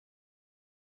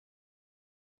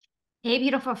Hey,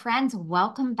 beautiful friends,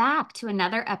 welcome back to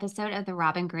another episode of the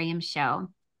Robyn Graham Show.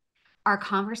 Our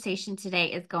conversation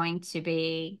today is going to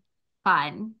be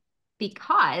fun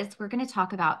because we're going to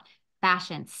talk about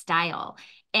fashion style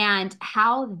and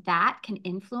how that can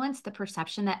influence the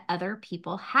perception that other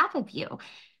people have of you.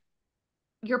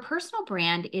 Your personal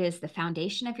brand is the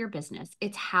foundation of your business.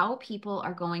 It's how people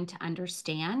are going to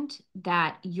understand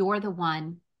that you're the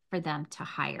one for them to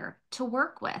hire, to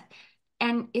work with.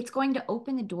 And it's going to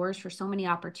open the doors for so many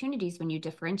opportunities when you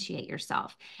differentiate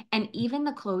yourself. And even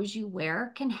the clothes you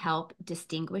wear can help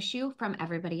distinguish you from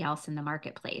everybody else in the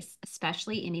marketplace,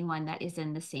 especially anyone that is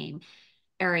in the same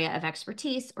area of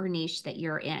expertise or niche that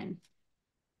you're in.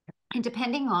 And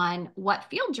depending on what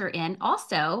field you're in,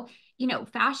 also,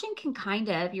 fashion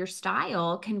can your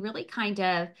style can really kind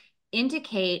of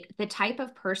indicate the type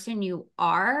of person you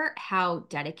are, how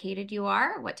dedicated you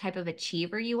are, what type of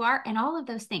achiever you are, and all of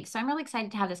those things. So I'm really excited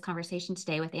to have this conversation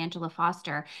today with Angela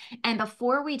Foster. And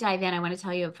before we dive in, I want to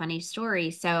tell you a funny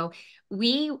story. So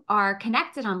we are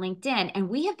connected on LinkedIn, and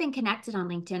we have been connected on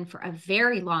LinkedIn for a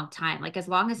very long time, like as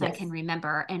long as I can Yes.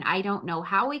 remember. And I don't know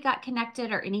how we got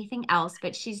connected or anything else,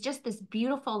 but she's just this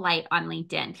beautiful light on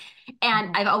LinkedIn.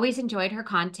 And Mhm. I've always enjoyed her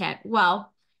content.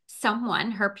 Well,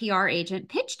 someone, her PR agent,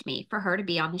 pitched me for her to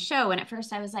be on the show. And at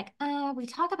first I was like, we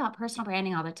talk about personal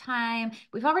branding all the time.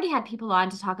 We've already had people on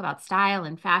to talk about style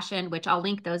and fashion, which I'll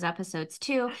link those episodes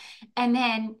too. And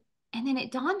then and then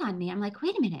it dawned on me. I'm like,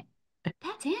 wait a minute.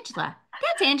 That's Angela.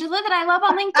 That's Angela that I love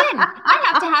on LinkedIn. I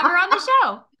have to have her on the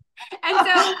show. And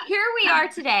so here we are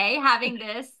today having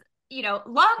this,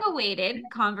 long awaited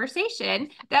conversation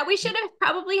that we should have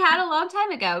probably had a long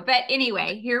time ago. But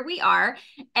anyway, here we are.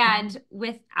 And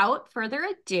without further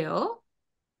ado,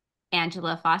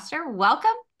 Angela Foster, welcome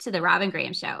to the Robyn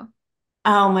Graham Show.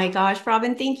 Oh my gosh,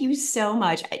 Robin, thank you so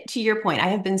much. To your point, I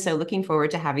have been so looking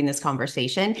forward to having this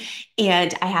conversation.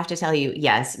 And I have to tell you,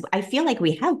 yes, I feel like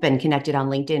we have been connected on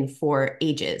LinkedIn for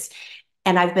ages.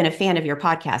 And I've been a fan of your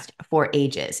podcast for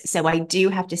ages. So I do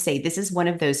have to say, this is one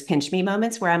of those pinch me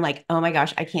moments where I'm like, oh my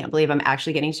gosh, I can't believe I'm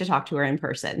actually getting to talk to her in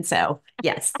person. So,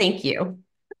 yes, thank you.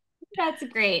 That's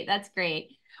great. That's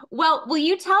great. Well, will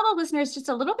you tell the listeners just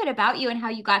a little bit about you and how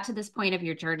you got to this point of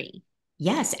your journey?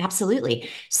 Yes, absolutely.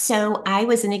 So I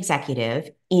was an executive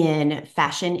in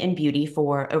fashion and beauty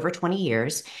for over 20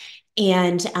 years,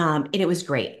 and it was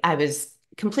great. I was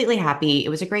completely happy. It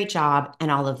was a great job and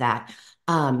all of that.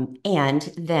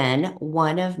 And then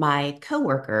one of my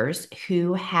coworkers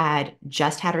who had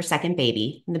just had her second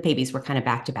baby, and the babies were kind of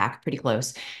back to back, pretty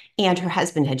close, and her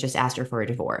husband had just asked her for a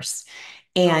divorce.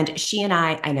 Oh, And she and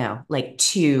I know, like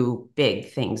two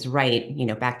big things, right?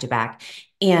 Back to back.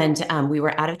 And we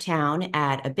were out of town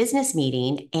at a business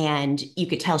meeting, and you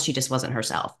could tell she just wasn't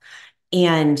herself.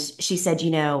 And she said,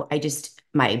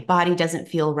 my body doesn't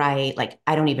feel right. Like,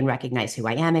 I don't even recognize who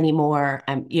I am anymore.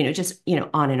 Just,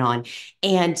 on and on.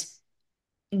 And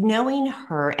knowing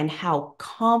her and how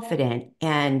confident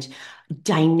and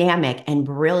dynamic and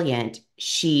brilliant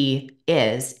she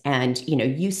is and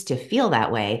used to feel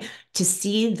that way, to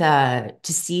see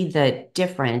the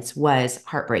difference was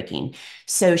heartbreaking.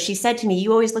 So she said to me,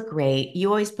 you always look great, you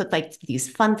always put like these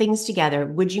fun things together,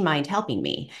 would you mind helping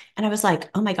me? And I was like,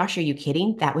 oh my gosh, are you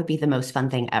kidding? That would be the most fun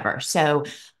thing ever. So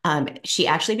she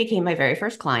actually became my very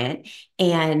first client,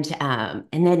 and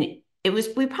then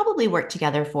we probably worked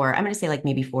together for, I'm going to say, like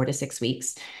maybe 4 to 6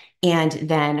 weeks. And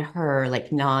then her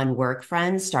like non-work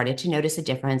friends started to notice a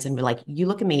difference and were like, you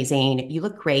look amazing. You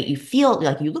look great. You feel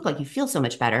so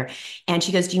much better. And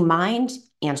she goes, do you mind,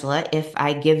 Angela, if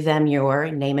I give them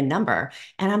your name and number?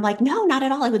 And I'm like, no, not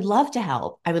at all. I would love to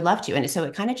help. I would love to. And so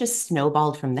it kind of just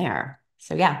snowballed from there.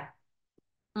 So yeah.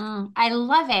 I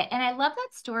love it. And I love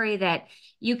that story that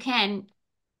you can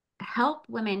help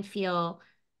women feel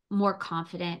more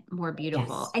confident, more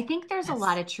beautiful. Yes. I think there's a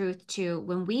lot Yes. of truth to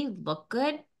when we look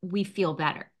good, we feel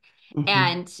better. Hmm.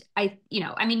 And I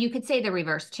mean, you could say the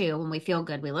reverse too. When we feel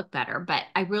good, we look better. But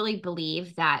I really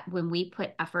believe that when we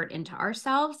put effort into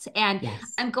ourselves, and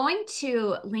Yes. I'm going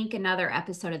to link another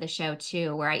episode of the show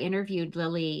too, where I interviewed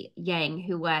Lily Yang,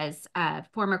 who was a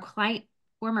former client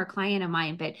of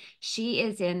mine, but she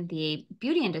is in the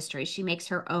beauty industry. She makes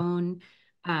her own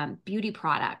beauty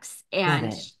products, Love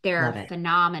and it. they're Love it.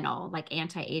 phenomenal, like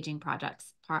anti-aging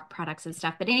products and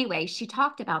stuff. But anyway, she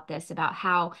talked about this, about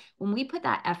how when we put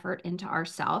that effort into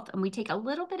ourselves and we take a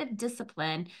little bit of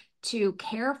discipline to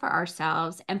care for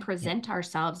ourselves and Yeah. present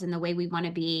ourselves in the way we want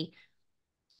to be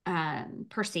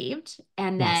perceived,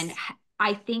 and then Yes.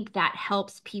 I think that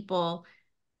helps people.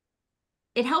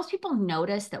 It helps people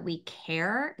notice that we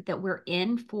care, that we're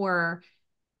in for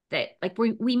that, like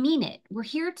we mean it. We're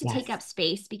here to take Yes. up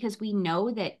space because we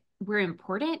know that we're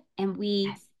important and we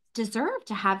Yes, deserve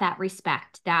to have that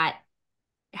respect that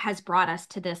has brought us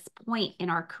to this point in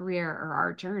our career or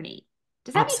our journey.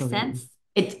 Does that make absolutely. sense?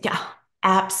 It yeah,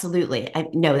 absolutely. I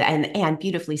know that, and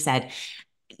beautifully said.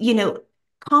 You know,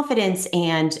 confidence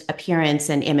and appearance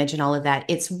and image and all of that,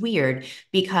 it's weird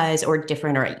because, or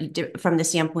different, or from the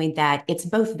standpoint that it's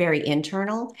both very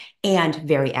internal and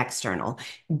very external.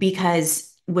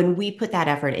 Because when we put that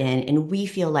effort in and we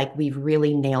feel like we've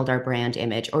really nailed our brand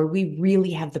image or we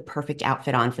really have the perfect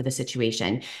outfit on for the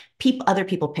situation, other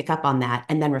people pick up on that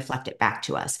and then reflect it back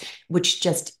to us, which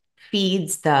just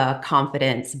feeds the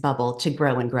confidence bubble to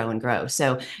grow and grow and grow.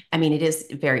 So I mean, it is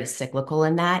very cyclical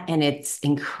in that, and it's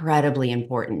incredibly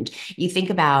important. You think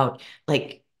about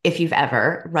like if you've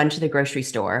ever run to the grocery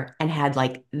store and had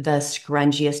like the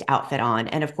scrunchiest outfit on,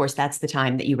 and of course that's the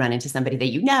time that you run into somebody that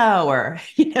you know or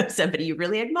somebody you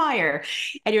really admire,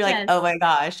 and you're like, Yes. oh my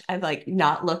gosh, I'm like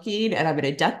not looking, and I'm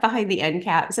going to duck behind the end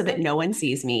cap so that no one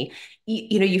sees me.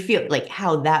 You feel like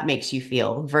how that makes you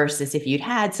feel versus if you'd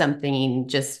had something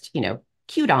just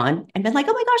cute on and been like,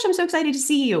 oh my gosh, I'm so excited to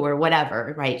see you or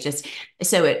whatever, right? Just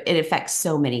so it affects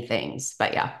so many things.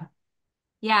 But yeah.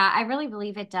 Yeah, I really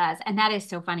believe it does. And that is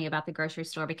so funny about the grocery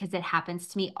store because it happens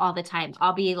to me all the time.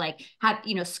 I'll be like,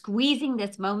 squeezing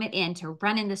this moment in to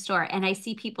run in the store. And I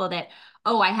see people that,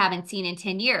 oh, I haven't seen in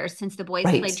 10 years since the boys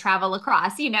Right. played travel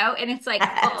lacrosse, and it's like,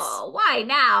 Yes. oh, why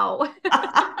now?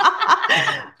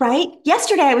 Right.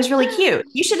 Yesterday I was really cute.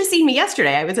 You should have seen me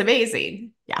yesterday. I was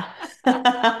amazing. Yeah.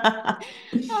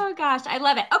 Oh gosh, I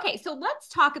love it. Okay, so let's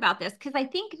talk about this because I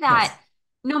think that Yes.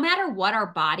 no matter what our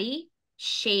body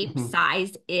shape, Mhm.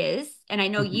 size is, and I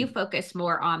know you Mhm. focus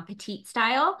more on petite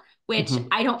style, which Mhm.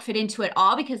 I don't fit into at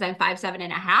all because I'm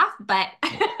 5'7.5", but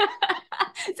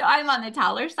so I'm on the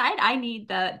taller side. I need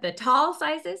the tall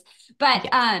sizes. But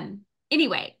Yes.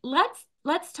 anyway,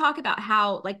 let's talk about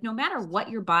how like no matter what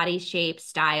your body shape,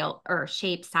 style, or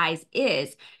shape size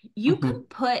is, you can Mhm.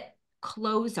 put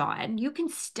clothes on, you can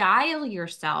style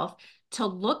yourself to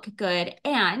look good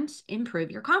and improve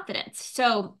your confidence.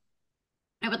 So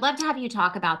I would love to have you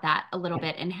talk about that a little Yeah.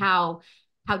 bit and how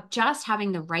just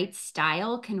having the right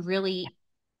style can really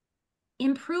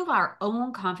improve our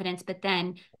own confidence, but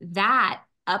then that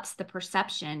ups the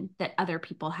perception that other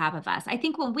people have of us. I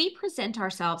think when we present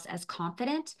ourselves as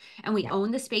confident and we Yeah.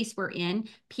 own the space we're in,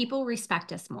 people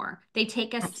respect us more. They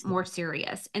take us more Absolutely.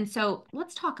 serious. And so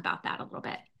let's talk about that a little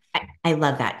bit. I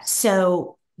love that.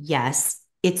 So, yes,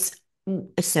 it's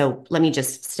so let me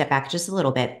just step back just a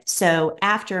little bit. So,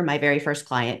 after my very first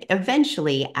client,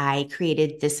 eventually I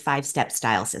created this 5-step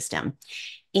style system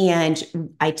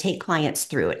and I take clients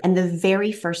through it. And the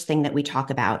very first thing that we talk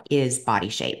about is body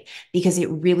shape because it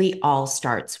really all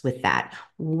starts with that.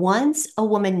 Once a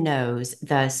woman knows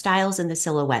the styles and the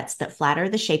silhouettes that flatter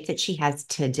the shape that she has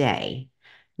today,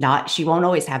 not she won't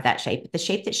always have that shape, but the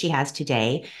shape that she has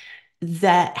today,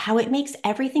 that how it makes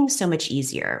everything so much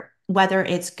easier, whether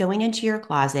it's going into your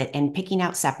closet and picking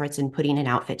out separates and putting an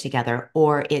outfit together,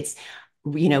 or it's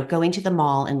going to the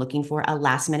mall and looking for a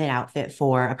last minute outfit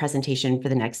for a presentation for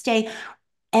the next day.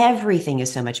 Everything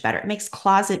is so much better. It makes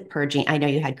closet purging. I know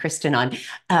you had Kristen on.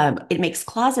 It makes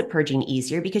closet purging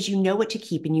easier because you know what to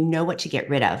keep and you know what to get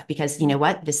rid of because you know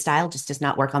what? This style just does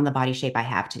not work on the body shape I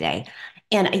have today.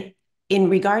 And in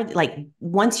regard, like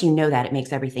once you know that, it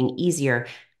makes everything easier,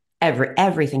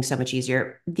 everything so much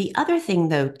easier. The other thing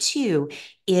though too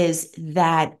is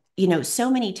that so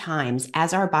many times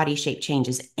as our body shape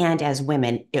changes and as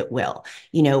women it will,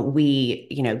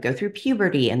 we go through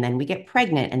puberty and then we get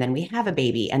pregnant and then we have a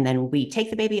baby and then we take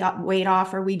the baby weight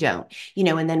off or we don't,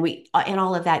 and then we and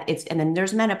all of that, and then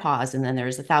there's menopause and then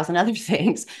there's a thousand other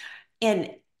things, and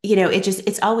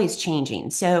it's always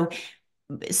changing. So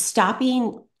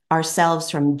stopping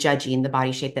ourselves from judging the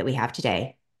body shape that we have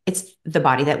today. It's the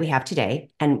body that we have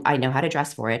today, and I know how to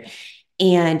dress for it.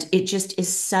 And it just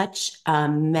is such a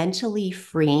mentally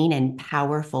freeing and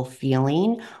powerful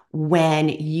feeling when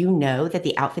you know that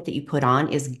the outfit that you put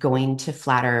on is going to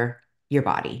flatter your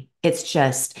body. It's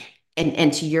just,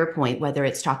 and to your point, whether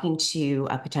it's talking to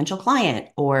a potential client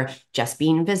or just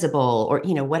being visible or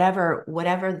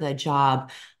whatever the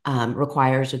job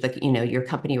requires or your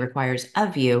company requires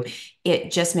of you,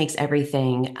 it just makes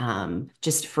everything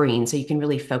just freeing. So you can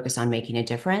really focus on making a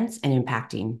difference and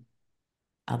impacting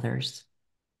others.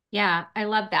 Yeah, I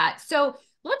love that. So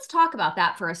let's talk about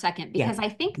that for a second Yeah. because I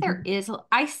think Mhm.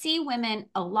 I see women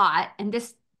a lot, and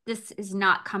this is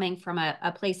not coming from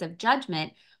a place of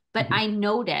judgment, but Mhm. I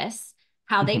notice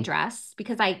how they Mhm. dress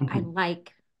because I Mhm.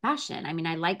 like fashion. I mean,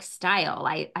 I like style.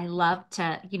 I love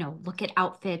to, look at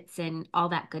outfits and all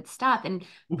that good stuff. And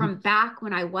Mhm. from back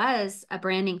when I was a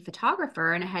branding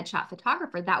photographer and a headshot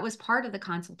photographer, that was part of the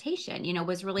consultation,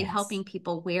 was really Yes. helping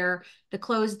people wear the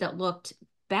clothes that looked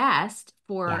best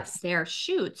for Yes. their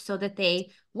shoots so that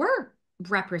they were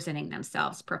representing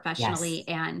themselves professionally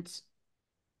Yes.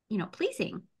 and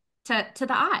pleasing to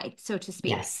the eye, so to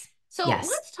speak. Yes. So Yes.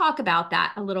 let's talk about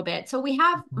that a little bit. So we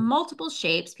have Mhm. multiple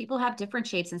shapes. People have different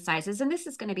shapes and sizes, and this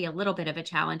is going to be a little bit of a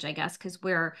challenge, I guess, because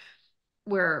we're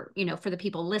for the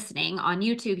people listening on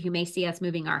YouTube, you may see us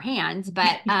moving our hands,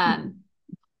 but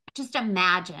just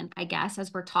imagine, I guess,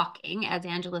 as we're talking, as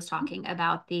Angela's talking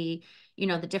about the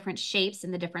different shapes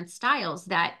and the different styles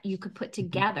that you could put Mhm.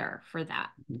 together for that.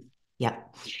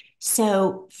 Yep.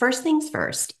 So, first things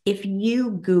first, if you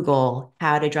Google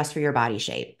how to dress for your body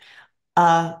shape,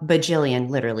 a bajillion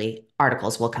literally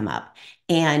articles will come up,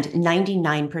 and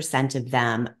 99% of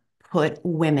them put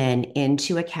women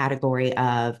into a category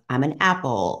of I'm an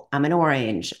apple, I'm an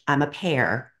orange, I'm a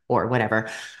pear, or whatever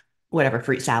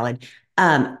fruit salad.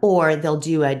 Or they'll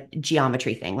do a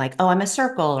geometry thing like, oh, I'm a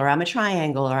circle or I'm a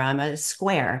triangle or I'm a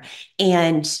square.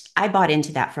 And I bought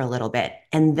into that for a little bit.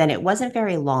 And then it wasn't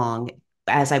very long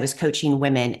as I was coaching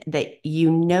women that you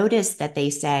notice that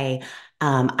they say,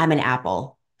 I'm an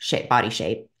apple shape, body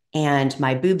shape, and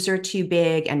my boobs are too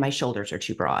big and my shoulders are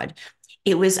too broad.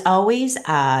 It was always,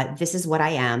 this is what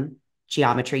I am,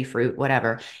 geometry, fruit,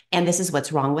 whatever. And this is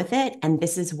what's wrong with it. And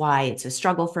this is why it's a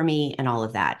struggle for me and all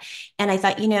of that. And I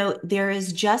thought, there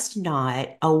is just not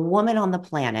a woman on the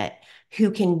planet who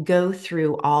can go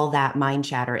through all that mind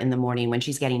chatter in the morning when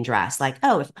she's getting dressed. Like,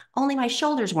 oh, if only my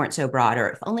shoulders weren't so broad,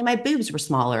 or if only my boobs were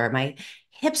smaller, or my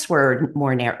hips were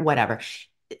more narrow, whatever,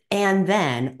 and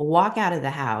then walk out of the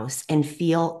house and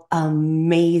feel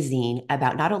amazing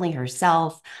about not only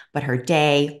herself, but her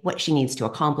day, what she needs to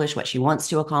accomplish, what she wants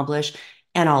to accomplish,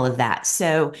 and all of that.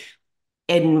 So,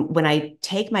 and when I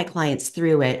take my clients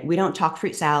through it, we don't talk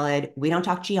fruit salad, we don't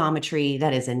talk geometry.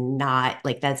 That's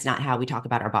not how we talk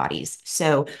about our bodies.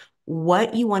 So,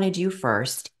 what you want to do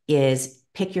first is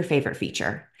pick your favorite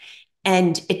feature.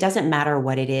 And it doesn't matter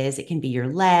what it is. It can be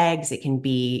your legs, it can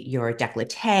be your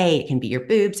décolleté, it can be your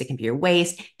boobs, it can be your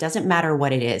waist. It doesn't matter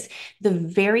what it is. The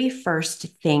very first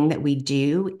thing that we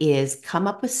do is come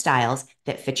up with styles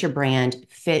that fit your brand,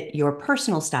 fit your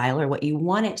personal style or what you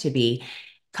want it to be.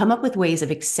 Come up with ways of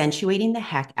accentuating the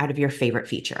heck out of your favorite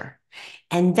feature.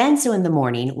 And then, so in the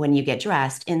morning when you get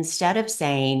dressed, instead of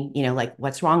saying, like,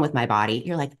 what's wrong with my body?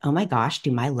 You're like, oh my gosh,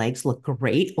 do my legs look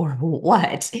great or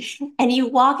what? And you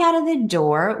walk out of the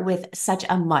door with such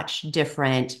a much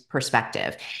different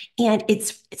perspective. And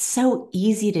it's so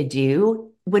easy to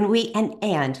do when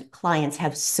and clients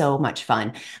have so much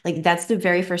fun. Like that's the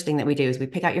very first thing that we do is we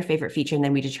pick out your favorite feature and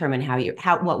then we determine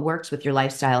what works with your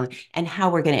lifestyle and how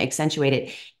we're going to accentuate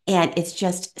it. And it's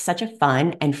just such a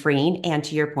fun and freeing and,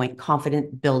 to your point,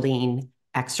 confident building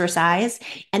exercise.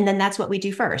 And then that's what we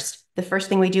do first. The first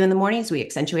thing we do in the morning is we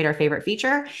accentuate our favorite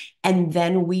feature and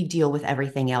then we deal with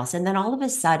everything else. And then all of a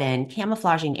sudden,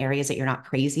 camouflaging areas that you're not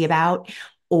crazy about,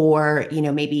 or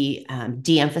maybe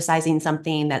de-emphasizing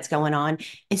something that's going on,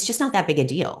 it's just not that big a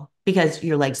deal because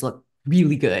your legs look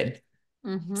really good.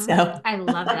 So I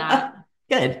love that.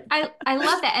 good. I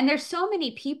love that. And there's so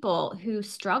many people who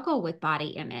struggle with body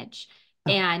image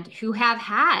Oh, and who have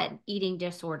had eating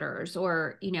disorders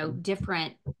or,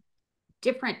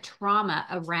 different trauma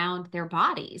around their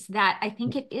bodies that I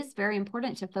think it is very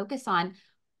important to focus on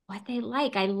what they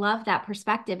like. I love that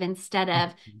perspective instead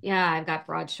of, yeah, I've got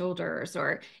broad shoulders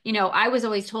or, I was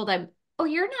always told oh,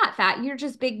 you're not fat, you're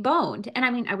just big boned. And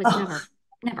I mean, I was oh,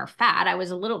 never fat. I was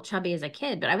a little chubby as a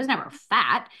kid, but I was never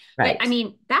fat. But I right.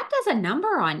 mean, that does a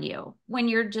number on you when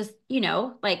you're just,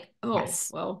 like, oh,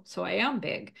 Yes. well, so I am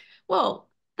big. Well,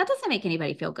 that doesn't make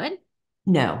anybody feel good.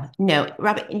 No, no,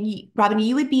 Robyn,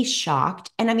 you would be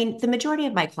shocked. And I mean, the majority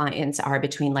of my clients are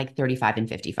between like 35 and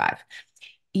 55.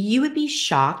 You would be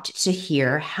shocked to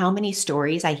hear how many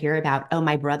stories I hear about, oh,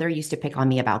 my brother used to pick on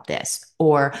me about this,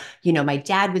 or, my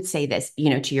dad would say this,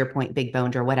 to your point, big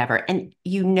boned or whatever. And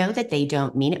you know that they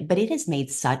don't mean it, but it has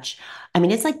made I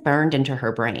mean, it's like burned into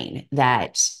her brain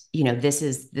that, this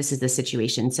is the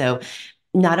situation. So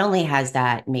not only has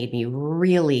that made me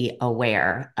really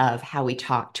aware of how we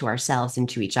talk to ourselves and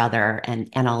to each other and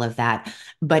all of that,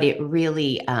 but it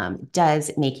really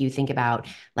does make you think about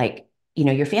like,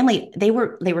 your family, they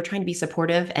were trying to be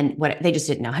supportive and what they just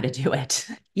didn't know how to do it.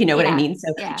 You know what I Yeah. mean?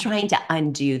 So Yeah. trying to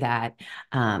undo that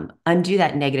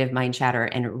negative mind chatter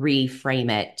and reframe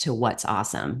it to what's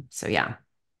awesome. So yeah.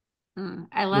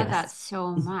 I love that Yes.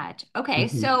 so much. Okay,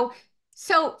 Mhm.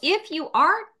 so if you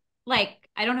are like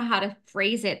I don't know how to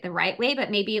phrase it the right way,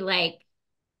 but maybe like,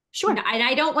 Sure. and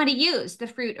I don't want to use the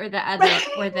fruit or the other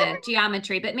or Right. the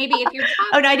geometry, but maybe if your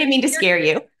top Oh, no, I didn't mean to your scare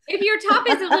you. if your top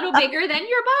is a little bigger than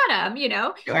your bottom,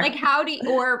 like Sure. how do you,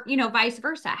 or vice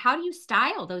versa, how do you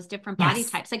style those different body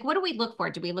Yes. types? Like what do we look for?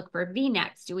 Do we look for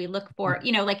V-necks? Do we look for,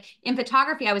 like in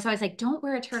photography, I was always like, don't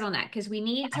wear a turtleneck because we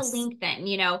need to Yes.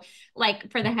 lengthen, like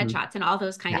for the Mhm. headshots and all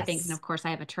those kind of things. And Yes. of course,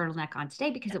 I have a turtleneck on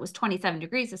today because it was 27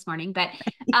 degrees this morning. But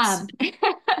Yes.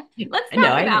 let's No,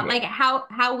 talk I hear about you. like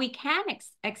how we can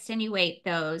extenuate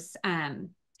those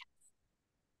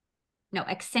no,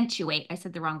 accentuate. I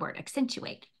said the wrong word.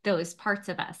 Accentuate those parts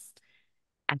of us.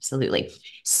 Absolutely.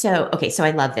 So, okay, so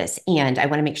I love this. And I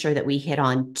want to make sure that we hit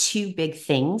on two big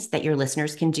things that your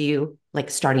listeners can do, like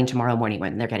starting tomorrow morning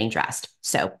when they're getting dressed.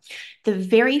 So, the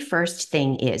very first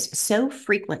thing is so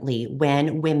frequently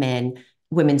when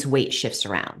women's weight shifts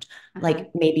around, Uh-huh.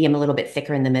 like maybe I'm a little bit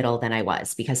thicker in the middle than I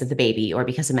was because of the baby or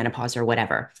because of menopause or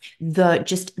whatever.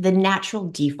 The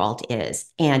natural default is,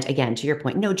 and again, to your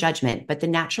point, no judgment, but the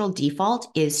natural default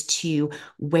is to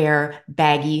wear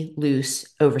baggy, loose,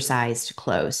 oversized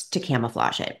clothes to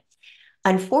camouflage it.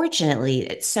 Unfortunately,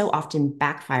 it so often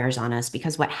backfires on us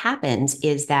because what happens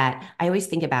is that I always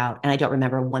think about, and I don't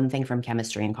remember one thing from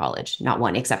chemistry in college, not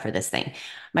one except for this thing.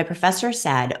 My professor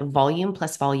said volume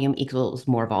plus volume equals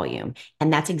more volume.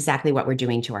 And that's exactly what we're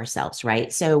doing to ourselves,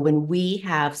 right? So when we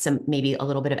have some, maybe a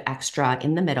little bit of extra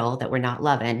in the middle that we're not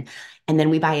loving, and then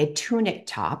we buy a tunic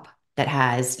top that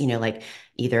has, like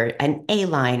either an A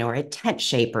line or a tent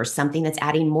shape or something that's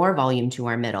adding more volume to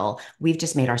our middle, we've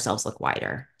just made ourselves look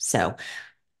wider. So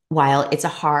while it's a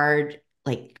hard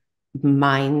like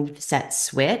mindset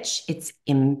switch, it's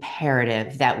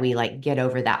imperative that we like get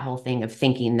over that whole thing of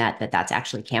thinking that's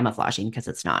actually camouflaging because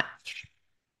it's not.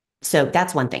 So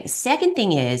that's one thing. Second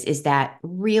thing is that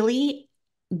really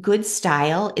good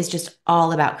style is just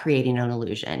all about creating an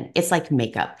illusion. It's like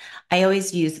makeup. I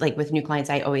always use like with new clients,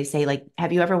 I always say like,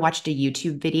 have you ever watched a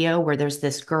YouTube video where there's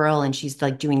this girl and she's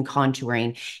like doing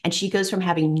contouring and she goes from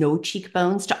having no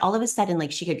cheekbones to all of a sudden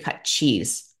like she could cut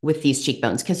cheese with these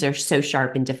cheekbones because they're so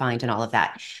sharp and defined and all of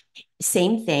that.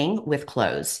 Same thing with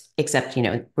clothes, except,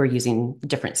 we're using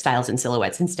different styles and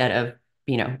silhouettes instead of,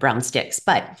 brown sticks.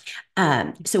 But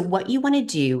so what you want to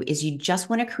do is you just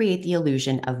want to create the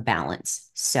illusion of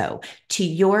balance. So to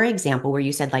your example, where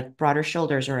you said like broader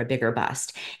shoulders or a bigger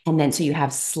bust, and then so you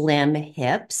have slim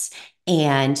hips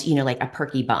and, like a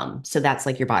perky bum. So that's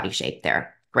like your body shape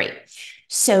there. Great.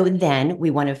 So then we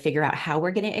want to figure out how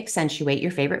we're going to accentuate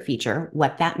your favorite feature,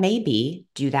 what that may be,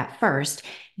 do that first.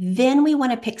 Then we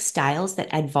want to pick styles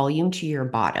that add volume to your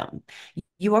bottom.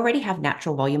 You already have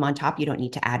natural volume on top. You don't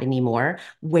need to add any more.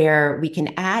 Where we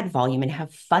can add volume and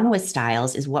have fun with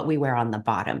styles is what we wear on the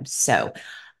bottom. So,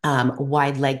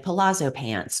 wide leg palazzo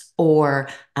pants or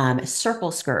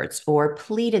circle skirts or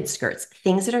pleated skirts,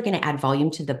 things that are going to add volume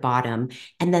to the bottom.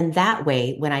 And then that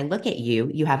way, when I look at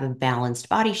you, you have a balanced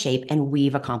body shape and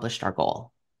we've accomplished our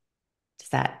goal. Does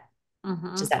that,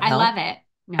 Mm-hmm. does that I love help? it.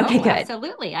 Okay, No, good.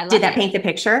 absolutely. I Did love that it. paint the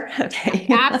picture? Okay.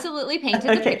 Absolutely painted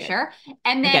the Okay, good. picture.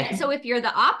 And then, Okay. so if you're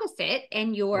the opposite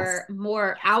and you're Yes.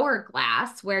 more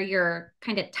hourglass, where you're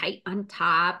kind of tight on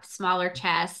top, smaller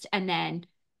chest, and then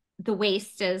the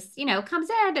waist is, comes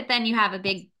in, but then you have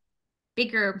a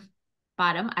bigger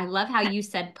bottom. I love how you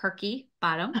said perky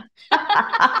bottom.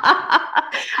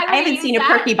 I I'm going to haven't use seen a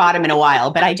that. perky bottom in a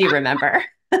while, but I do remember.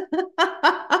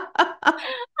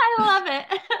 I love it.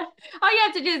 All you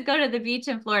have to do is go to the beach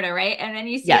in Florida, right? And then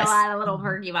you see a Yes. lot of little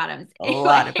perky bottoms. A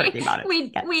lot of Anyway, perky bottoms.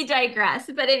 we Yes. digress.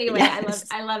 But anyway, I love Yes.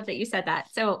 I love that you said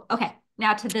that. So okay,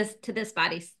 now to this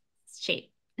body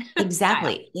shape style.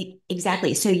 Exactly.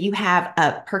 Exactly. So you have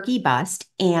a perky bust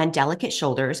and delicate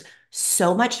shoulders.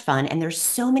 So much fun. And there's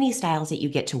so many styles that you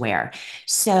get to wear.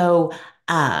 So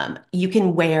you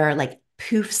can wear like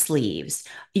poof sleeves.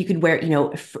 You could wear,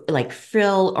 like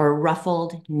frill or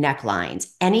ruffled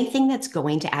necklines. Anything that's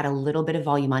going to add a little bit of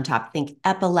volume on top. Think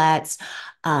epaulettes.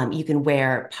 You can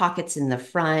wear pockets in the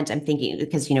front. I'm thinking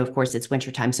because, of course, it's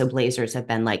wintertime. So blazers have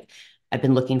been like, I've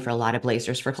been looking for a lot of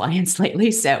blazers for clients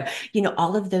lately. So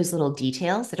all of those little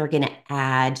details that are going to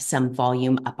add some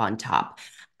volume up on top.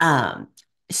 Um,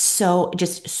 so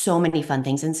just so many fun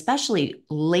things, and especially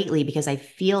lately because I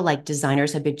feel like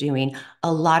designers have been doing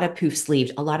a lot of poof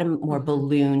sleeves, a lot of more Mhm.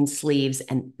 balloon sleeves,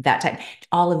 and that type.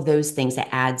 All of those things that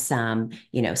add some,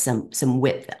 some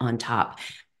width on top.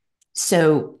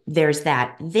 So there's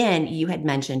that. Then you had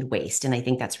mentioned waist, and I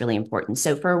think that's really important.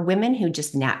 So for women who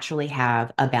just naturally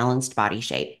have a balanced body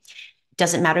shape,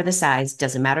 doesn't matter the size,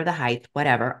 doesn't matter the height,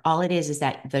 whatever. All it is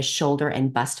that the shoulder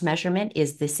and bust measurement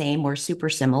is the same or super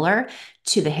similar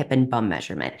to the hip and bum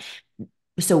measurement.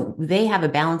 so they have a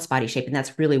balanced body shape, and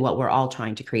that's really what we're all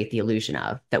trying to create the illusion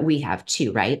of that we have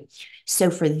too, right?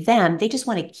 So for them, they just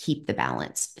want to keep the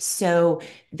balance. So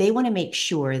they want to make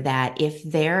sure that if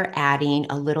they're adding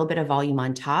a little bit of volume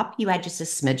on top, you add just a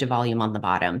smidge of volume on the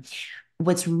bottom.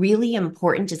 What's really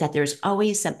important is that there's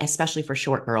always some, especially for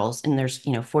short girls, and there's,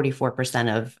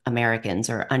 44% of Americans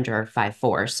are under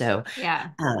 5'4". Yeah.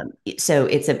 Um, so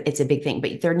it's a big thing,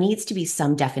 but there needs to be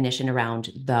some definition around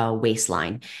the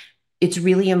waistline. It's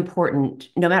really important,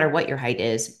 no matter what your height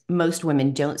is. Most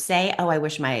women don't say, "Oh, I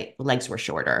wish my legs were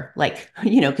shorter." Like,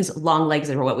 because long legs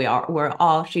are what we are. We're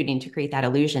all shooting to create that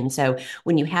illusion. So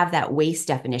when you have that waist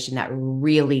definition, that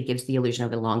really gives the illusion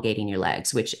of elongating your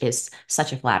legs, which is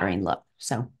such a flattering look.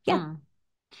 So yeah. Mm.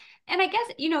 And I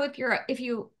guess, if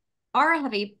you are a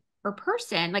heavy or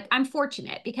person, like I'm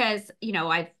fortunate because,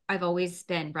 I've always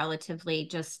been relatively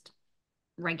just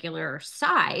regular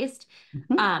sized.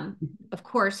 Mhm. Um, of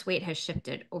course, weight has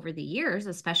shifted over the years,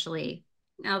 especially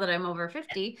now that I'm over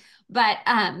 50. But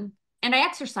and I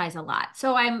exercise a lot.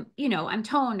 So I'm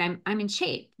toned, I'm in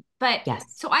shape. But Yes.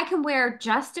 so I can wear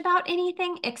just about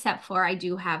anything except for I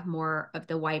do have more of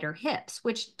the wider hips,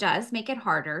 which does make it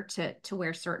harder to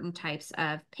wear certain types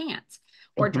of pants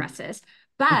or Mhm. dresses. Mhm.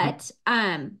 But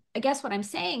I guess what I'm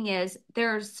saying is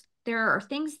there are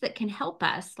things that can help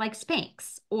us, like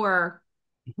Spanx or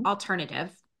Mhm. alternative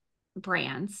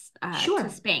brands to Sure.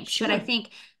 Spanx. But I Sure.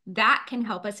 think that can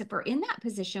help us if we're in that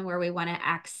position where we want to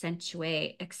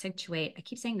accentuate, I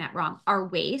keep saying that wrong, our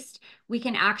waist. We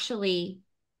can actually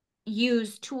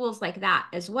use tools like that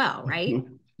as well, right?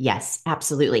 Mhm. Yes,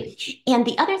 absolutely. And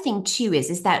the other thing too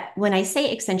is that when I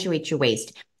say accentuate your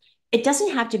waist, it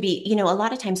doesn't have to be, a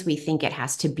lot of times we think it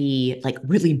has to be like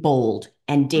really bold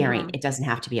and daring. Mm-hmm. It doesn't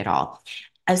have to be at all.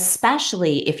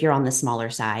 Especially if you're on the smaller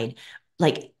side,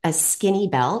 like a skinny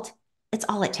belt, it's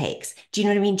all it takes. Do you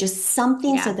know what I mean? Just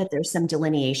something so Yeah, that there's some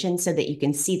delineation so that you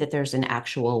can see that there's an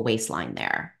actual waistline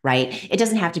there, right? It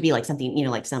doesn't have to be like something,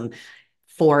 like some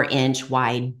 4-inch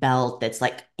wide belt that's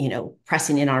like,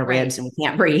 pressing in our ribs right. and we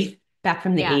can't breathe back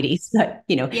from the Yeah, 80s. But,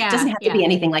 it doesn't yeah, have to be yeah.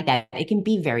 anything like that. It can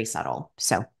be very subtle.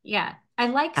 So, Yeah, I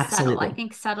like subtle. I absolutely.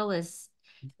 think subtle is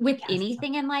with Yes.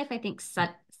 anything in life. I think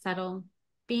subtle,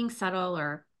 being subtle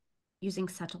or using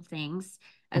subtle things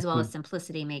as well as Mhm.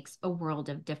 simplicity makes a world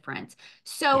of difference.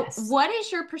 So, Yes. what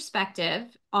is your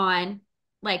perspective on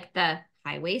like the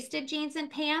high-waisted jeans and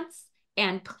pants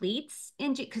and pleats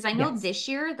in because I know Yes. this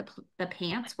year the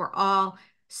pants were all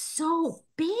so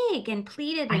big and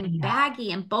pleated I and know.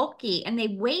 baggy and bulky and they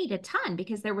weighed a ton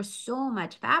because there was so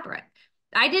much fabric.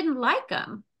 I didn't like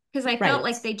them because I felt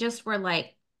Right. like they just were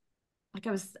like it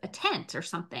was a tent or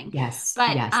something. Yes.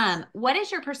 But Yes. what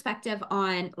is your perspective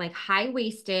on like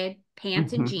high-waisted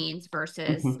pants and Hmm. jeans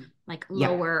versus Hmm. like Yep.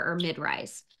 lower or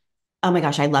mid-rise? Oh my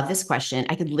gosh, I love this question.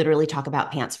 I could literally talk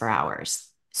about pants for hours.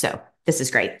 So this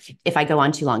is great. If I go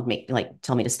on too long,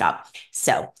 tell me to stop.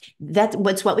 So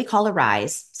that's what we call a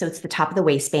rise. So it's the top of the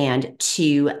waistband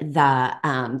to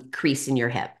the crease in your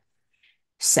hip.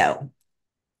 So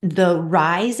the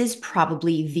rise is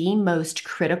probably the most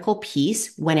critical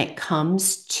piece when it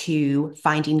comes to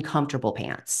finding comfortable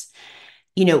pants.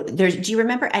 Do you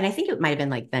remember? And I think it might have been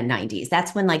like the 90s.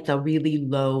 That's when like the really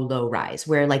low rise,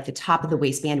 where like the top of the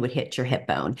waistband would hit your hip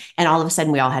bone. And all of a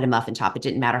sudden we all had a muffin top. It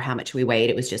didn't matter how much we weighed.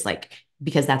 It was just like,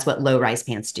 because that's what low rise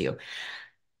pants do.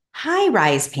 High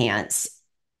rise pants,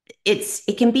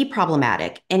 it can be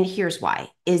problematic. And here's why,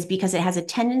 is because it has a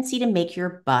tendency to make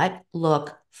your butt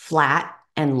look flat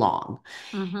and long.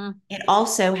 Mm-hmm. It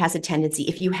also has a tendency,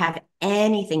 if you have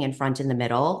anything in front in the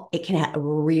middle, it can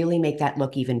really make that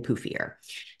look even poofier.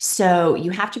 So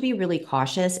you have to be really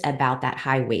cautious about that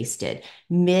high waisted.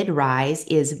 Mid rise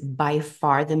is by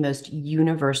far the most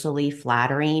universally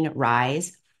flattering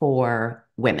rise for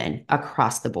women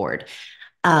across the board.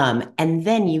 And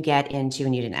then you get into,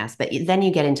 and you didn't ask, but then you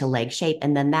get into leg shape,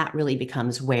 and then that really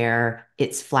becomes where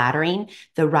it's flattering.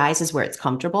 The rise is where it's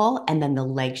comfortable, and then the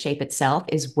leg shape itself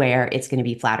is where it's going to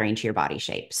be flattering to your body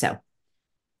shape. So,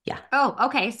 yeah. Oh,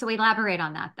 okay. So elaborate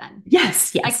on that then.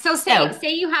 Yes, Like, yes. so say So,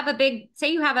 say you have a big,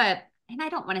 say you have a, and I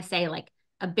don't want to say like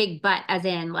a big butt as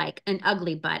in like an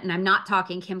ugly butt, and I'm not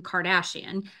talking Kim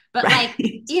Kardashian, but like,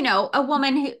 right. a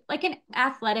woman who like an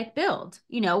athletic build,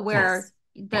 where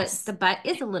Yes, the yes, butt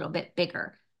is a little bit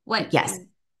bigger. What? yes.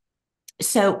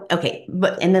 So, okay,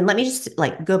 but and then let me just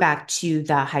like go back to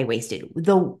the high waisted.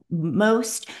 The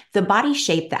body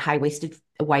shape that high waisted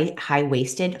white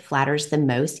high-waisted flatters the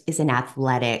most is an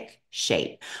athletic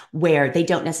shape where they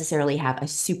don't necessarily have a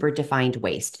super defined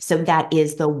waist. So that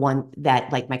is the one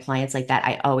that like my clients like that,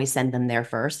 I always send them there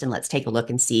first and let's take a look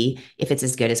and see if it's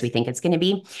as good as we think it's going to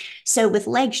be. So with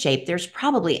leg shape, there's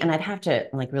probably, and I'd have to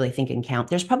like really think and count,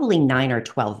 there's probably 9 or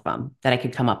 12 of them that I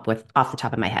could come up with off the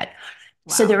top of my head.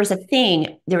 So Wow. there was a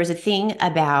thing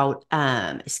about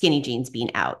skinny jeans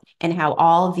being out and how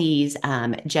all these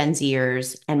Gen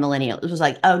Zers and millennials, it was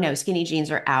like, oh no, skinny jeans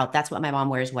are out. That's what my mom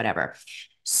wears, whatever.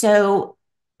 So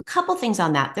a couple things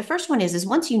on that. The first one is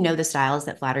once you know the styles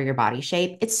that flatter your body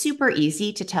shape, it's super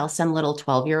easy to tell some little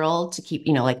 12-year-old to keep,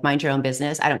 like mind your own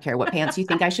business. I don't care what pants you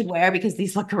think I should wear because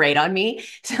these look great on me.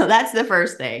 So that's the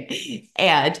first thing.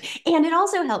 And it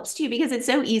also helps too because it's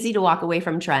so easy to walk away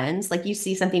from trends. Like you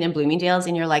see something in Bloomingdale's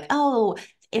and you're like, oh,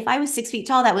 if I was 6 feet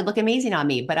tall, that would look amazing on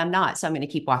me, but I'm not. So I'm going to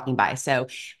keep walking by. So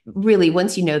really,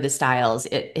 once you know the styles,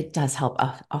 it does help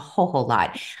a whole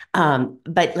lot.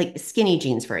 But like skinny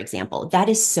jeans, for example, that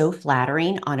is so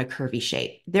flattering on a curvy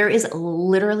shape. There is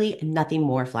literally nothing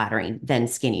more flattering than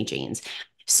skinny jeans.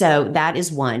 So that is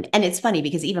one. And it's funny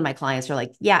because even my clients are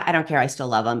like, yeah, I don't care. I still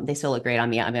love them. They still look great on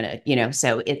me. I'm going to,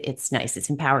 so it's nice. It's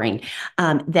empowering.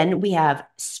 Then we have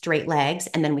straight legs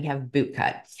and then we have boot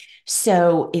cut.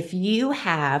 So if you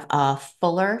have a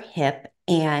fuller hip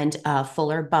and a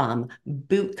fuller bum,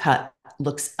 boot cut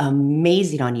looks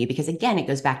amazing on you because again, it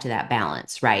goes back to that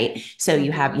balance, right? So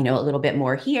you have, Mm-hmm. a little bit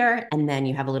more here and then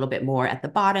you have a little bit more at the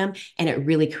bottom and it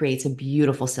really creates a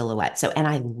beautiful silhouette. So, and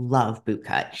I love boot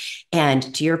cut. And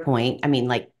to your point, I mean,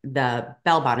 like the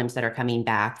bell bottoms that are coming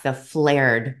back, the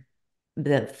flared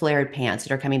pants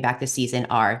that are coming back this season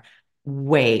are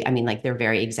I mean, like they're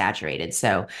very exaggerated.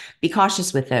 So be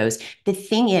cautious with those. The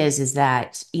thing is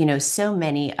that, so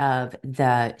many of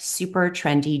the super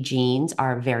trendy jeans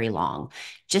are very long.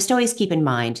 Just always keep in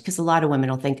mind, because a lot of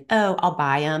women will think, oh, I'll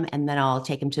buy them and then I'll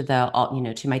take them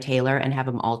to my tailor and have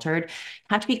them altered.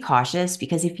 Have to be cautious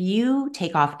because if you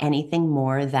take off anything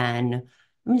more than, I'm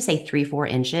going to say 3, 4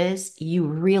 inches, you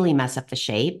really mess up the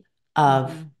shape of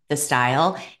Mm-hmm. the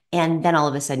style. And then all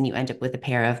of a sudden you end up with a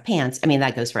pair of pants. I mean,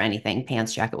 that goes for anything,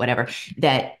 pants, jacket, whatever,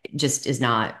 that just is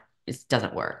not, it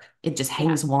doesn't work. It just Yeah.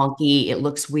 hangs wonky. It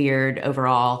looks weird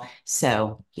overall.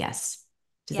 So, yes.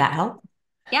 Does that Yeah. help?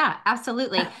 Yeah,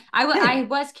 absolutely. I Good.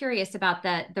 was curious about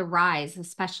the rise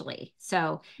especially.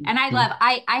 So, and Mhm.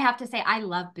 I have to say I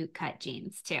love boot cut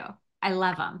jeans too. I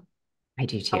love them. I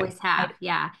do too. Always have.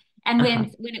 Yeah. And Uh-huh.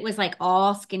 when it was like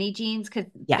all skinny jeans, because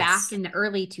back Yes. in the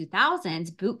early 2000s,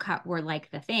 boot cut were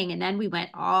like the thing. And then we went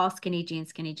all skinny jeans,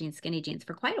 skinny jeans, skinny jeans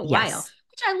for quite a while, Yes.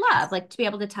 which I love, Yes. like to be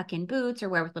able to tuck in boots or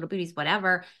wear with little booties,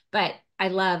 whatever. But I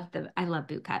love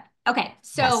boot cut. Okay. Yes.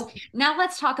 So now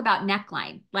let's talk about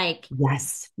neckline, like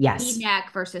Yes. Yes.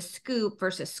 V-neck versus scoop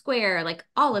versus square, like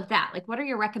all of that. Like, what are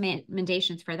your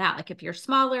recommendations for that? Like, if you're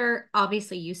smaller,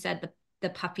 obviously you said the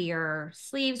puffier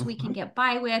sleeves we can Mhm. get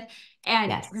by with.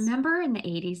 And Yes. remember in the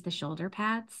 80s, the shoulder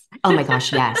pads? Oh my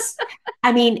gosh, yes.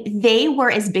 I mean, they were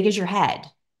as big as your head.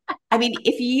 I mean,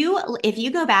 if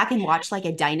you go back and watch like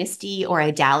a Dynasty or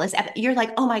a Dallas, you're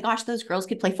like, oh my gosh, those girls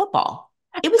could play football.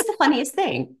 It was the funniest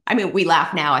thing. I mean, we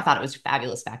laugh now. I thought it was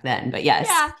fabulous back then, but yes,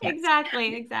 Yeah, yes.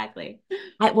 exactly, exactly.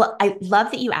 I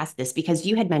love that you asked this because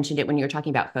you had mentioned it when you were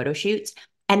talking about photo shoots.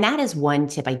 And that is one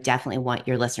tip I definitely want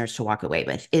your listeners to walk away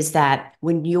with is that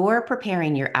when you're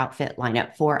preparing your outfit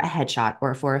lineup for a headshot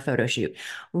or for a photo shoot,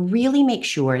 really make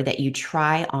sure that you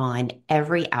try on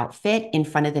every outfit in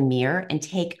front of the mirror and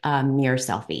take a mirror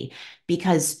selfie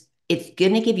because it's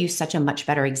going to give you such a much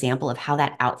better example of how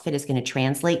that outfit is going to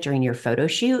translate during your photo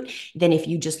shoot than if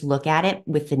you just look at it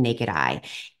with the naked eye.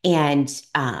 And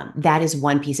that is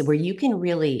one piece of where you can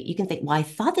think, well, I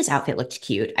thought this outfit looked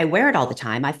cute. I wear it all the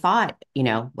time. I thought,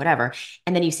 whatever.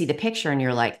 And then you see the picture and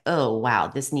you're like, oh, wow,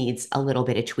 this needs a little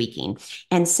bit of tweaking.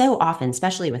 And so often,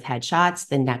 especially with headshots,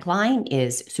 the neckline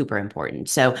is super important.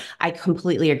 So I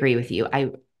completely agree with you.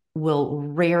 I will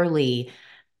rarely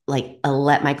like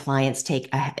let my clients take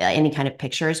any kind of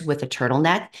pictures with a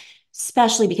turtleneck,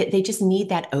 especially because they just need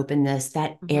that openness,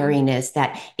 that Hmm. airiness,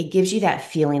 that it gives you that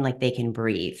feeling like they can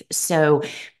breathe. So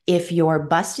if your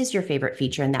bust is your favorite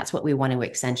feature and that's what we want to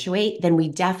accentuate, then we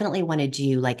definitely want to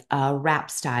do like a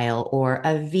wrap style or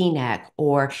a V-neck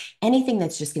or anything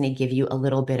that's just going to give you a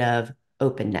little bit of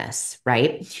openness,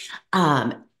 right?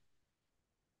 Um,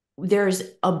 there's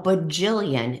a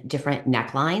bajillion different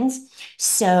necklines.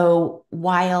 So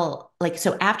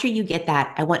after you get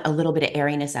that, I want a little bit of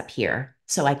airiness up here.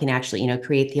 So I can actually,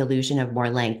 create the illusion of more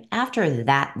length. After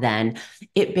that, then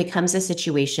it becomes a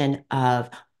situation of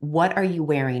what are you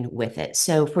wearing with it?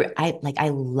 So I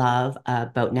love a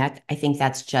boat neck. I think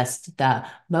that's just the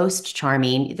most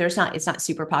charming. It's not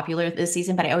super popular this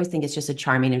season, but I always think it's just a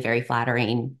charming and very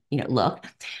flattering, look.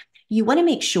 You want to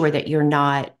make sure that you're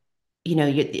not,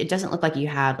 it doesn't look like you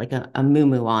have like a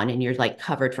muumuu on and you're like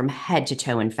covered from head to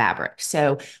toe in fabric.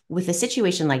 So with a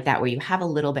situation like that where you have a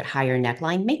little bit higher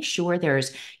neckline, make sure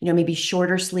there's, maybe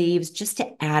shorter sleeves just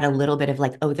to add a little bit of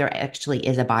like, oh, there actually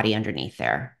is a body underneath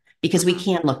there because we Mhm.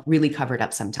 can look really covered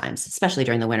up sometimes, especially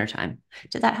during the wintertime.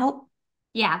 Did that help?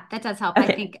 Yeah, that does help.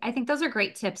 Okay, I think those are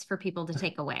great tips for people to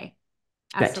take away.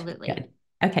 good, Absolutely. good.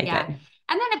 Okay, Yeah. good.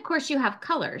 And then of course you have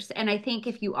colors. And I think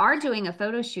if you are doing a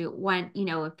photo shoot,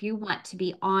 if you want to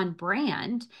be on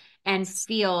brand and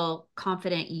feel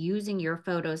confident using your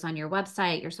photos on your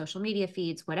website, your social media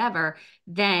feeds, whatever,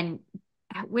 then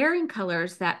wearing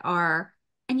colors that are,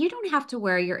 and you don't have to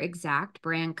wear your exact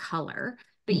brand color,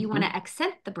 but you want Mhm. to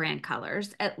accent the brand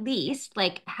colors, at least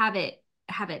like have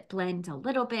it blend a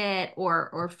little bit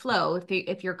or flow.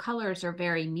 If your colors are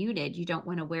very muted, you don't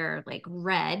want to wear like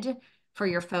red for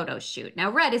your photo shoot.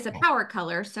 Now, red is a power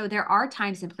color, so there are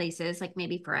times and places, like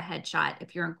maybe for a headshot,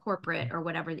 if you're in corporate or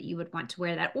whatever, that you would want to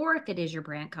wear that, or if it is your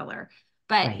brand color.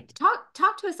 But Right.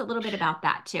 talk to us a little bit about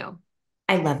that too.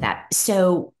 I love that.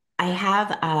 So I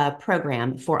have a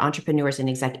program for entrepreneurs and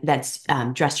exec that's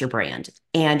dress your brand.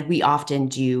 And we often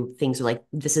do things like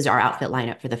this is our outfit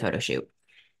lineup for the photo shoot.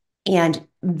 And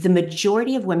the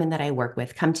majority of women that I work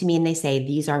with come to me and they say,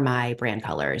 these are my brand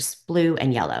colors, blue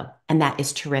and yellow. And that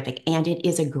is terrific. And it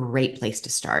is a great place to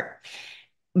start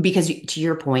because to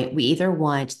your point, we either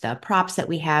want the props that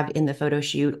we have in the photo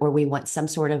shoot or we want some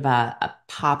sort of a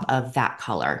pop of that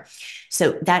color.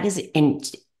 So that is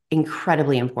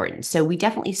incredibly important. So we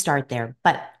definitely start there,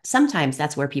 but sometimes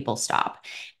that's where people stop.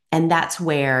 And that's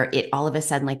where it all of a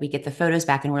sudden, like we get the photos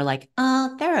back and we're like,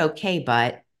 oh, they're okay,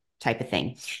 but type of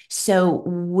thing. So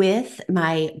with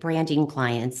my branding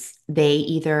clients,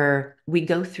 we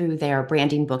go through their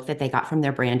branding book that they got from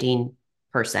their branding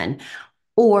person,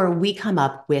 or we come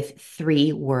up with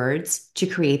 3 words to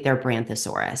create their brand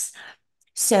thesaurus.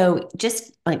 So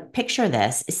just like picture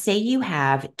this. Say you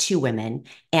have 2 women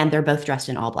and they're both dressed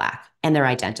in all black and they're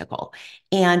identical.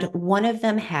 And one of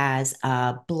them has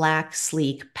a black,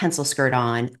 sleek pencil skirt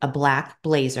on, a black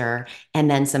blazer,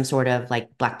 and then some sort of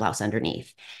like black blouse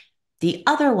underneath. The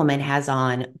other woman has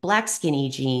on black skinny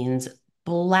jeans,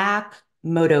 black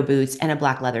moto boots, and a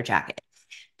black leather jacket.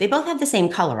 They both have the same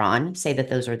color on, say that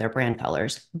those are their brand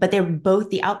colors, but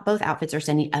both outfits are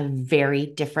sending a very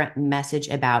different message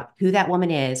about who that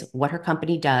woman is, what her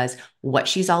company does, what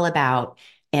she's all about,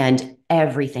 and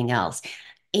everything else.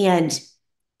 And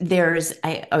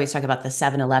I always talk about the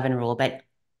 7-Eleven rule, but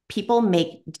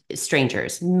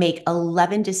strangers make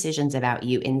 11 decisions about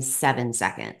you in 7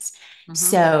 seconds. Mm-hmm.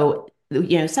 So,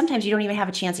 sometimes you don't even have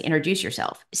a chance to introduce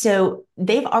yourself. So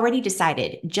they've already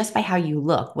decided just by how you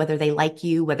look, whether they like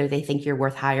you, whether they think you're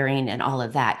worth hiring, and all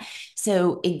of that.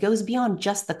 So it goes beyond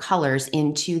just the colors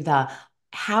into the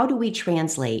how do we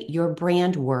translate your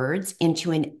brand words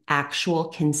into an actual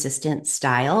consistent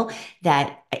style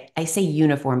that I say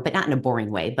uniform, but not in a boring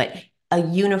way, but a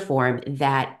uniform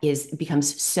that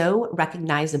becomes so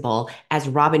recognizable as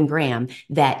Robyn Graham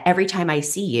that every time I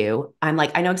see you, I'm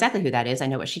like, I know exactly who that is. I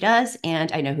know what she does,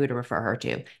 and I know who to refer her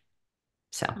to.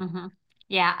 So, Mm-hmm.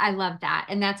 Yeah, I love that.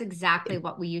 And that's exactly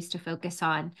what we used to focus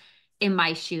on in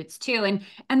my shoots too.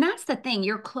 And that's the thing.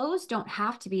 Your clothes don't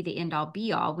have to be the end all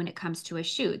be all when it comes to a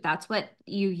shoot. That's what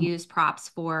you use props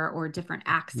for or different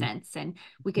accents. And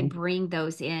we could bring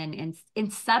those in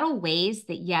subtle ways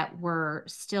that yet were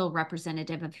still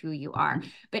representative of who you are.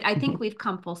 But I think we've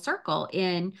come full circle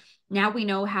in now we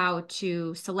know how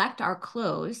to select our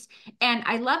clothes. And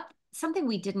I love something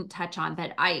we didn't touch on,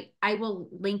 but I will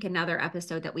link another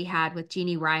episode that we had with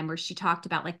Jeannie Rhyme where she talked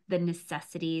about like the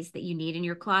necessities that you need in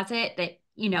your closet that,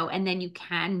 and then you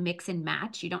can mix and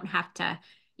match. You don't have to,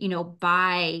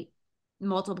 buy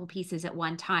multiple pieces at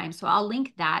one time. So I'll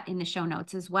link that in the show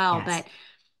notes as well. yes.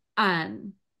 But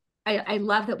um, I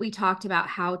love that we talked about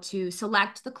how to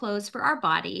select the clothes for our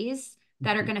bodies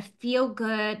that are Mhm. going to feel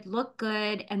good, look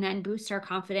good, and then boost our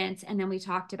confidence. And then we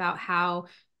talked about how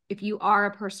if you are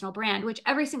a personal brand, which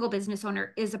every single business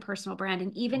owner is a personal brand,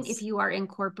 and even if Yes. you are in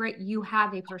corporate, you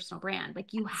have a personal brand.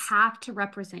 Like you Yes. have to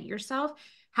represent yourself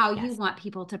how you Yes. want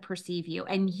people to perceive you.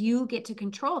 And you get to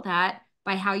control that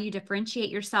by how you differentiate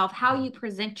yourself, how you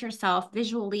present yourself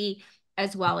visually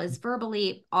as well as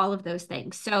verbally, all of those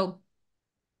things. So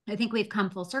I think we've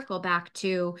come full circle back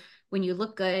to when you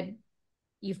look good,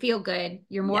 you feel good,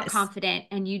 you're more Yes. confident,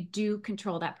 and you do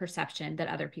control that perception that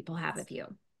other people have of you.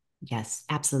 Yes,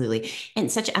 absolutely.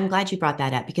 And I'm glad you brought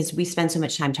that up because we spend so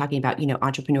much time talking about,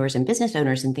 entrepreneurs and business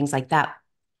owners and things like that.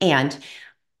 And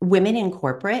women in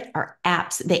corporate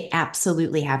they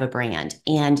absolutely have a brand.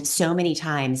 And so many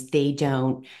times they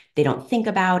don't think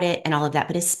about it and all of that.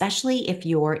 But especially if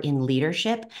you're in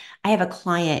leadership, I have a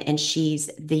client and she's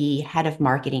the head of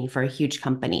marketing for a huge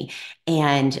company.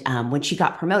 And when she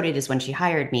got promoted is when she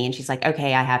hired me. And she's like,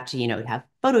 okay, I have to, have a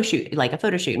photo shoot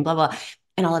and blah, blah.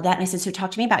 And all of that. And I said, so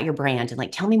talk to me about your brand and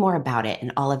like, tell me more about it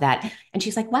and all of that. And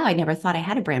she's like, wow, I never thought I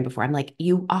had a brand before. I'm like,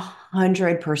 you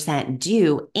 100%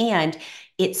 do. And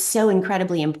it's so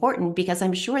incredibly important because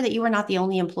I'm sure that you were not the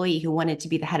only employee who wanted to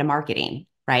be the head of marketing,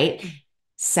 right?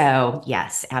 So,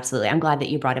 yes, absolutely. I'm glad that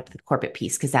you brought up the corporate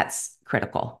piece because that's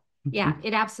critical. Yeah,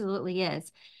 it absolutely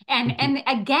is. And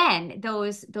again,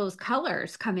 those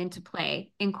colors come into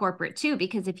play in corporate too,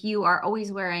 because if you are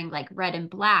always wearing like red and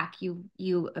black,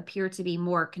 you appear to be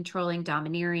more controlling,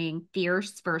 domineering,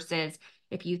 fierce versus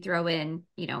if you throw in,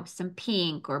 some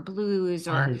pink or blues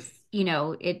or,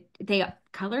 Yes. they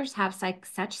colors have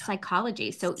such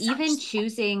psychology. So even Such.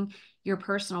 choosing your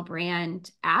personal brand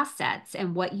assets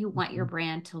and what you want your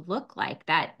brand to look like,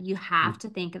 that you have to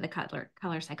think of the color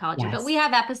psychology. But we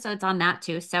Yes. have episodes on that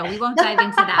too, so we won't dive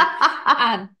into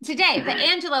that today. But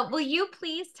Angela, will you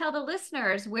please tell the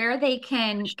listeners where they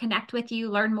can connect with you,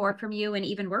 learn more from you, and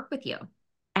even work with you?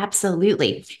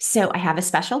 Absolutely. So I have a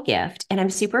special gift and I'm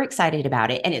super excited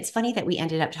about it. And it's funny that we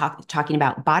ended up talking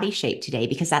about body shape today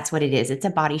because that's what it is. It's a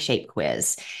body shape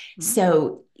quiz. Hmm.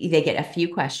 So they get a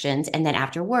few questions and then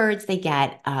afterwards they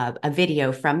get a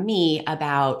video from me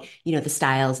about, the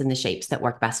styles and the shapes that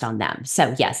work best on them.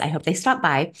 So yes, I hope they stop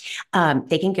by.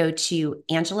 They can go to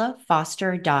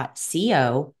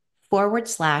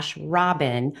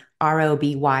angelafoster.co/Robyn,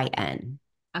 Robyn,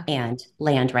 Okay. and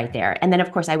land right there. And then,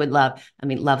 of course, love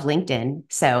LinkedIn.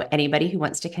 So anybody who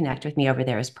wants to connect with me over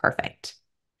there is perfect.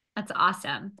 That's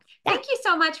awesome. Yeah, Thank you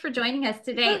so much for joining us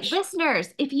today. gosh.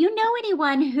 Listeners, if you know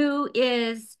anyone who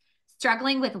is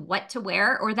struggling with what to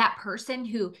wear, or that person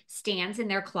who stands in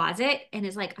their closet and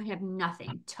is like, I have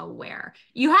nothing to wear.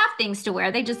 You have things to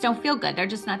wear, they just don't feel good. They're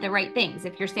just not the right things,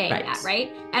 if you're saying Right. that,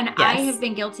 right? And I have Yes.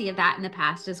 been guilty of that in the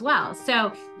past as well.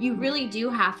 So you really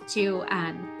do have to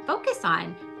focus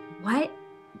on what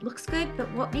looks good, but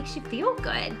what makes you feel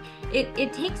good.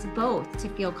 It takes both to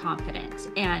feel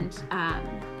confident. And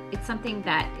it's something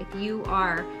that if you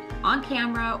are on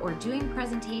camera or doing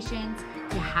presentations,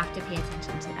 you have to pay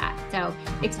attention to that. So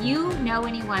if you know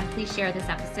anyone, please share this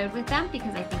episode with them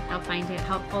because I think they'll find it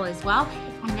helpful as well.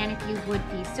 And then if you would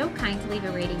be so kind to leave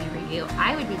a rating and review,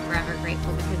 I would be forever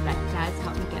grateful because that does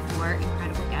help me get more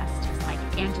incredible guests just like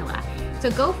Angela. So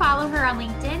go follow her on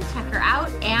LinkedIn, check her out,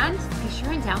 and be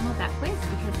sure and download that quiz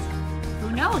because who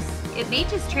knows? It may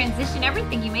just transition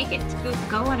everything. You make it to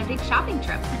go on a big shopping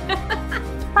trip.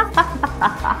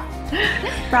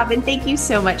 Robyn, thank you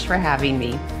so much for having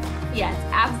me. Yes,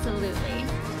 absolutely.